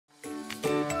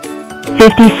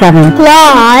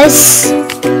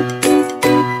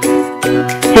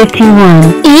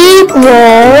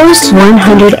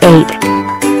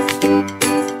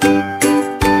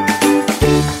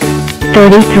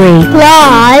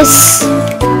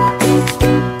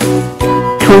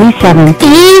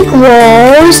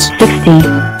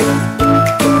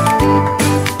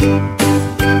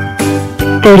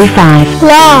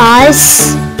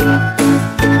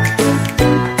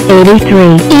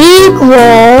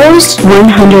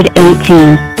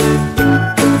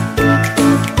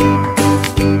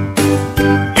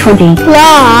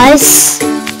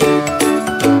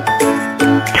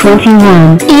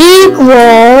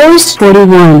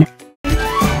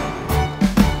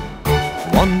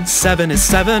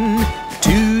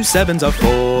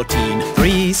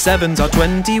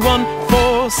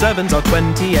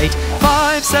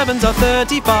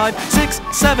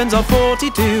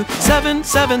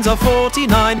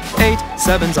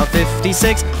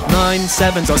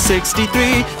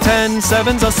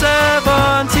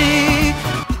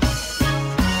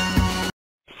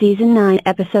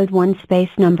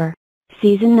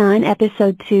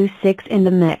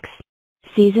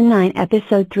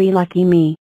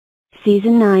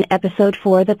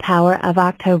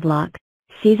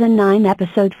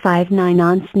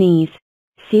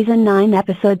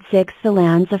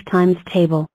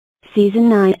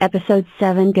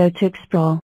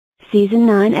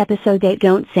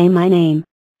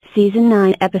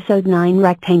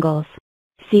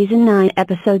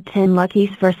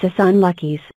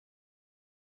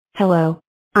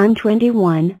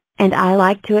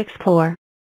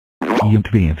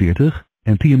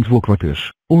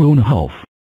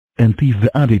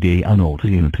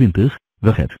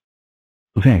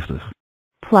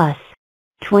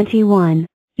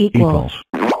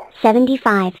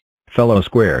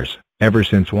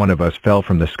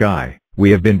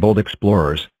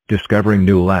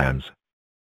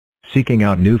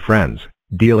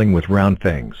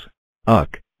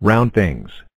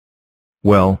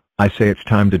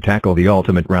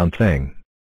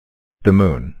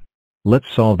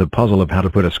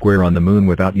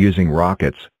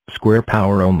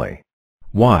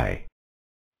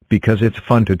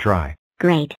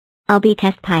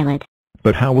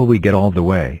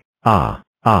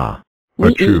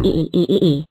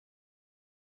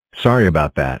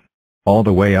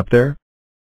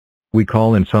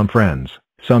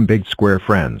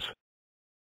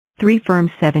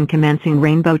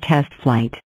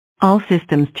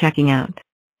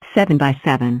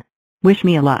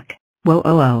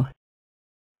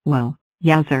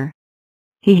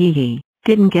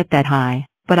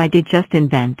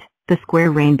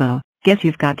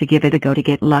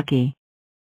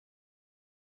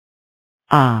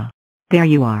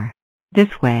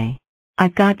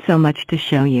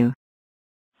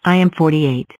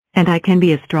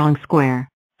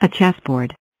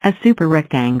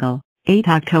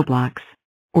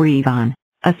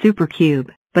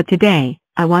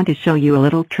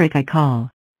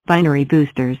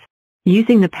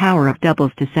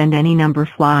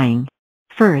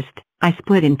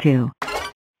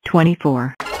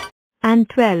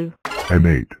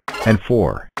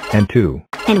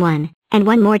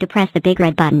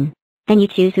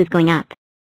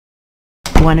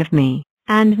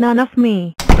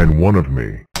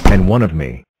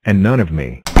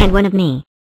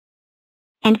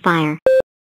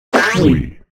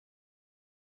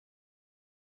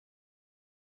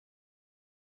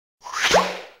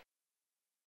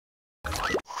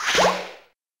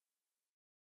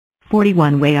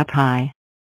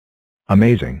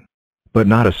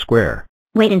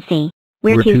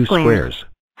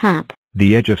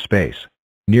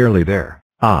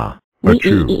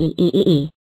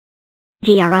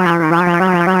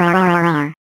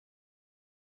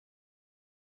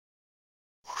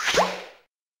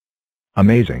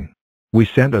amazing. We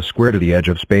sent a square to the edge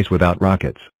of space without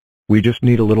rockets. We just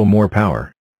need a little more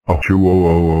power.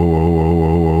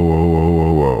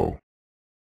 Achoo-oh-oh-oh-oh-oh-oh-oh-oh-oh-oh.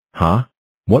 Huh?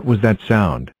 What was that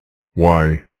sound?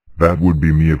 Why, that would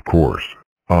be me, of course.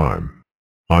 I'm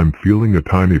feeling a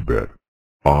tiny bit.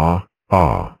 Ah.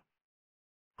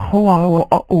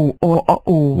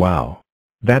 Wow.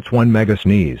 That's one mega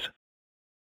sneeze.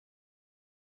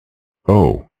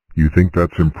 Oh, you think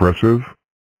that's impressive?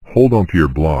 Hold on to your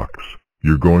blocks.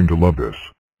 You're going to love this.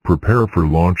 Prepare for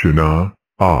launch in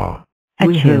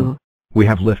Achoo. We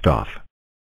have liftoff.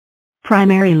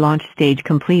 Primary launch stage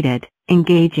completed.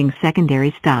 Engaging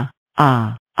secondary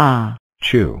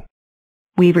Chew.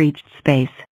 We've reached space.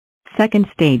 Second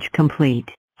stage complete.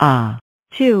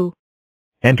 Chew.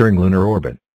 Entering lunar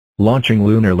orbit. Launching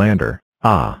lunar lander.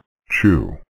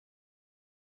 Chew.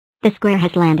 The square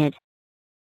has landed.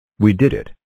 We did it.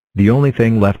 The only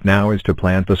thing left now is to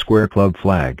plant the Square Club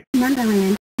flag.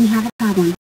 Numberland, we have a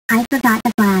problem. I forgot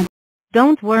the flag.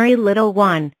 Don't worry, little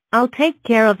one. I'll take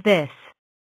care of this.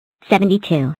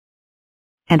 72.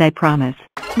 And I promise,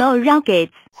 no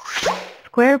rockets.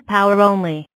 Square power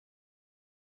only.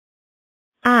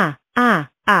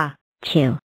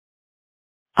 Chew.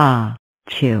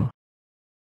 Chew.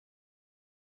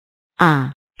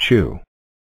 Chew.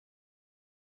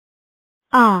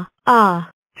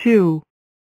 Chew.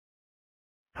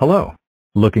 Hello.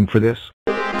 Looking for this?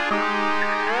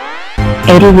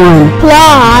 81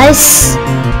 Plus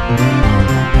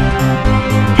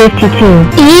 52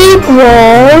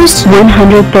 equals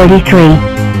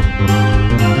 133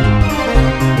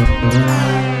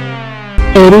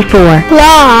 84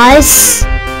 plus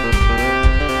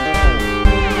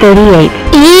 38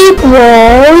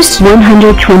 equals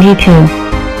 122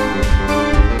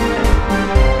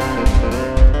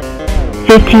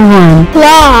 51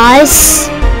 plus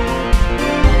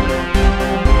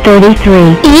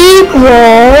 33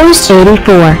 equals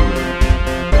 84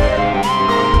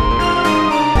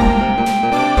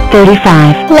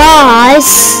 35 plus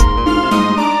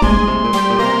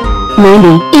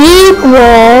 90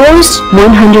 equals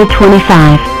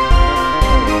 125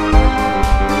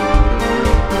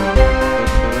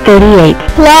 38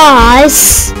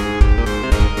 plus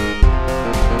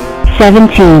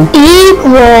 17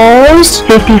 equals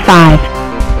 55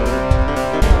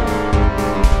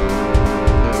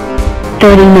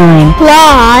 39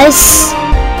 plus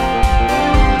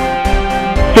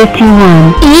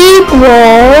 51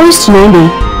 equals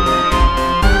 90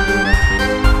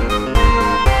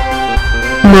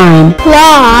 9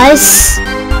 plus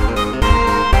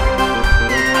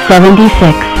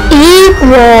 76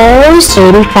 equals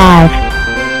 85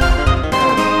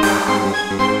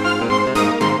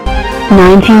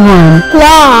 91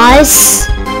 plus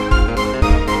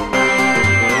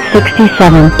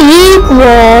 67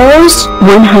 equals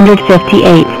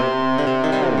 158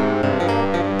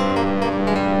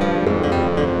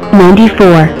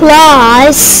 94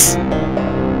 plus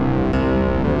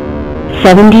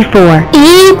 74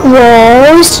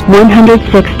 equals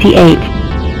 168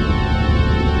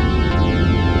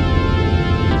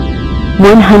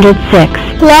 106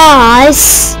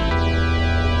 plus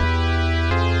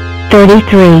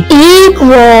 33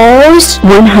 equals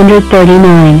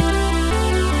 139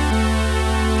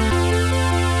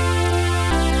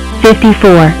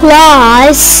 54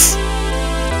 plus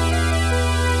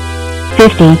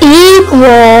 50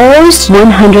 equals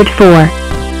 104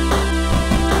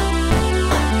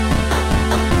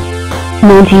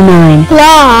 99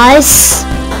 plus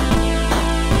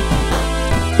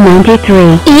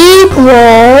 93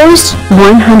 equals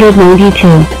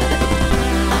 192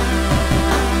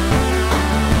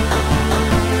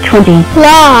 20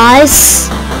 plus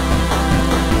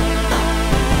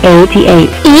 88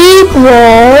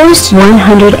 equals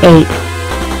 108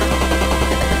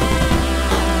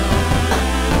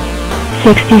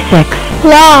 66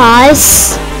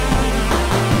 plus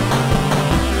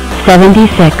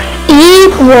 76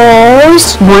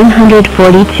 equals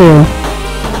 142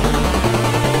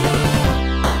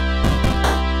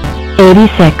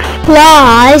 86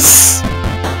 plus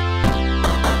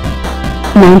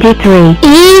 93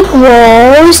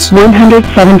 equals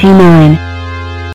 179